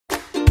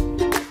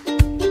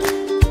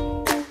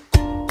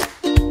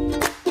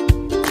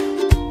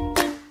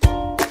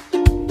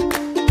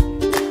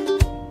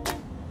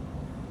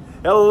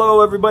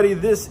Hello everybody,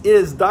 this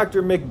is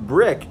Dr.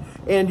 McBrick.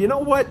 And you know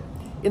what?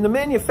 In the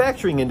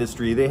manufacturing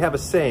industry, they have a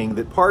saying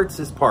that parts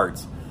is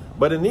parts.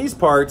 But in these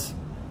parts,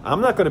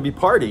 I'm not going to be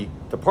parting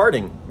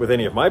with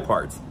any of my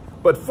parts.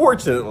 But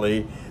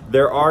fortunately,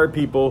 there are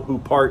people who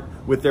part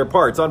with their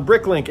parts on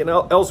BrickLink and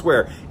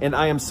elsewhere. And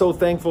I am so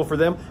thankful for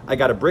them. I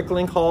got a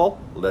BrickLink haul.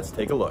 Let's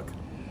take a look.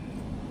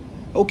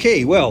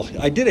 Okay, well,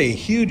 I did a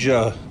huge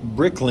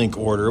BrickLink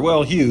order.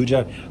 Well, huge.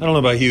 I don't know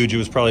about huge. It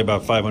was probably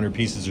about 500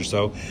 pieces or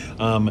so.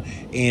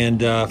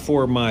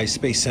 For my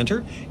Space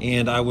Center.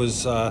 And I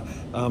was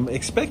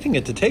expecting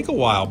it to take a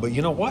while. But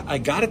you know what? I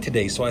got it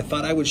today, so I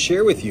thought I would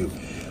share with you.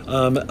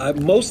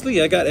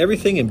 I got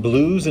everything in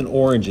blues and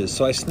oranges.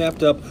 So I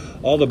snapped up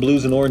all the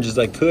blues and oranges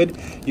I could.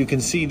 You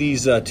can see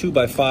these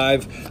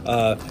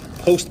 2x5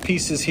 post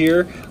pieces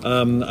here.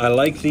 I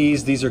like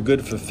these. These are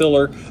good for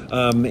filler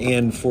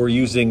and for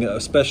using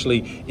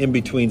especially in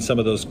between some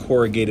of those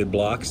corrugated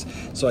blocks.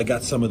 So I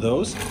got some of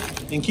those.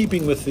 In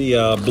keeping with the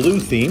blue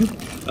theme,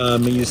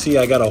 you see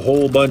I got a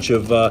whole bunch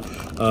of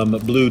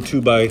blue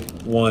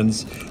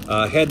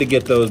 2x1s. Had to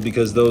get those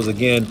because those,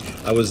 again,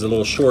 I was a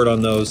little short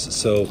on those,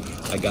 so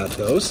I got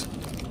those.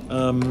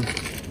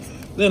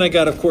 Then I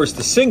got, of course,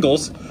 the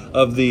singles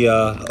of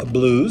the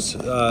blues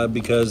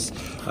because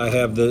I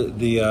have the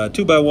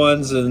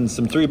 2x1s and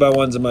some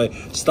 3x1s in my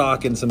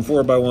stock and some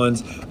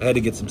 4x1s. I had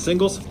to get some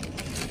singles.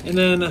 And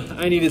then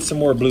I needed some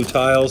more blue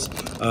tiles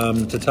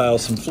to tile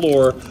some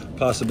floor,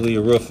 possibly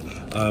a roof,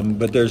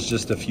 but there's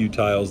just a few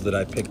tiles that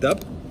I picked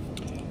up.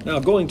 Now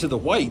going to the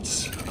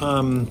whites,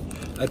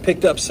 I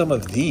picked up some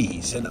of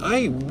these, and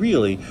I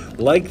really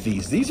like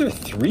these. These are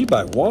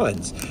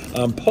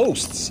 3x1s,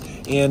 posts,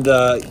 and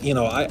you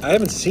know, I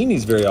haven't seen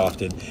these very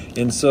often,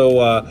 and so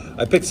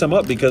I picked some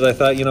up because I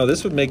thought, you know,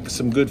 this would make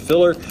some good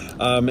filler,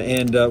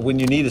 and when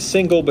you need a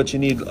single, but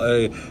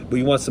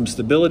you want some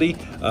stability,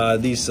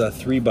 these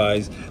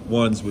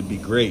 3x1s would be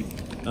great.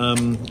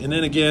 And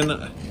then again,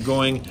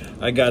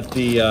 I got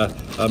the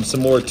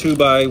some more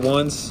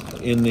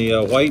 2x1s in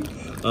the white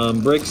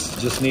bricks.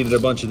 Just needed a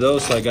bunch of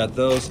those, so I got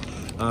those.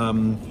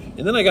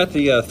 And then I got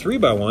the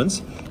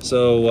 3x1s,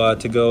 so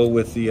to go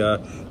with the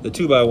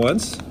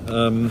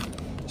 2x1s.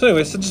 So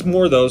anyway, so just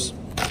more of those.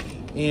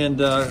 And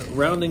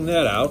rounding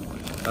that out,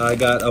 I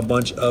got a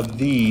bunch of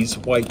these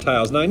white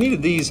tiles. Now I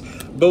needed these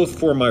both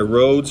for my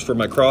roads, for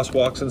my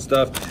crosswalks and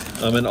stuff,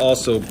 and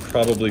also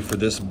probably for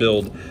this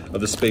build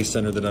of the Space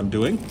Center that I'm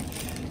doing.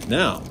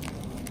 Now,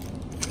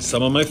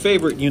 some of my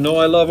favorite, you know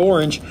I love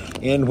orange,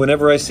 and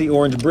whenever I see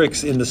orange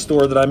bricks in the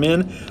store that I'm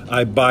in,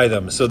 I buy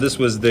them. So this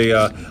was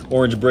the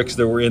orange bricks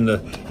that were in the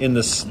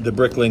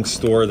BrickLink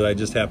store that I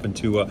just happened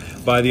to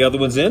buy the other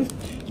ones in.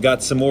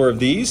 Got some more of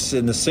these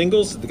in the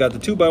singles. Got the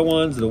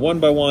 2x1s, the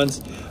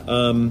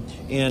 1x1s,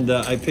 and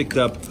I picked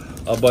up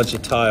a bunch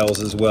of tiles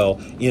as well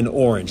in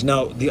orange.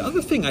 Now, the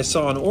other thing I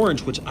saw in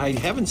orange, which I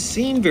haven't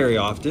seen very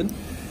often,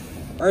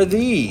 are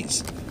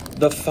these,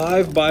 the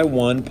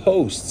 5x1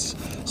 posts.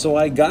 So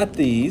I got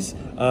these.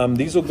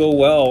 These will go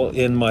well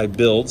in my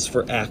builds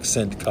for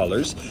accent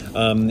colors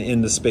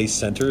in the Space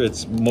Center.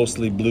 It's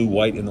mostly blue,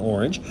 white, and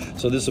orange.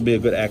 So this will be a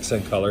good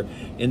accent color.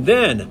 And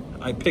then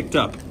I picked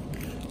up,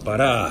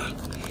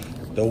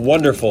 the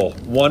wonderful,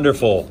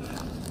 wonderful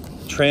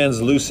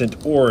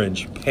translucent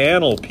orange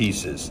panel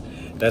pieces.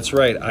 That's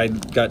right, I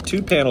got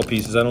 2 panel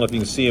pieces. I don't know if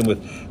you can see them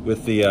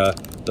with the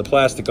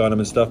plastic on them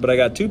and stuff, but I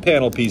got 2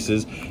 panel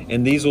pieces,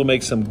 and these will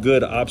make some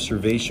good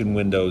observation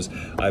windows,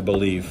 I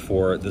believe,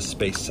 for the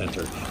Space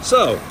Center.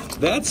 So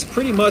that's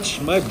pretty much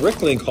my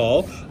BrickLink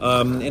haul.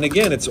 And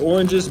again, it's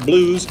oranges,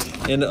 blues,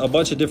 and a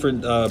bunch of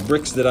different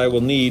bricks that I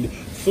will need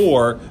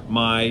for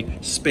my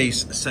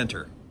Space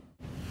Center.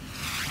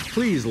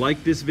 Please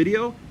like this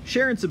video,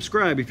 share and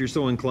subscribe if you're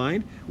so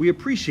inclined. We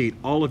appreciate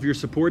all of your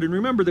support, and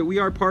remember that we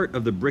are part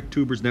of the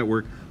BrickTubers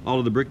Network. All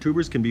of the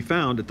BrickTubers can be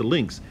found at the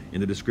links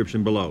in the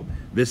description below.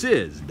 This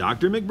is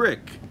Dr. McBrick,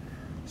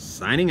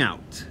 signing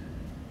out.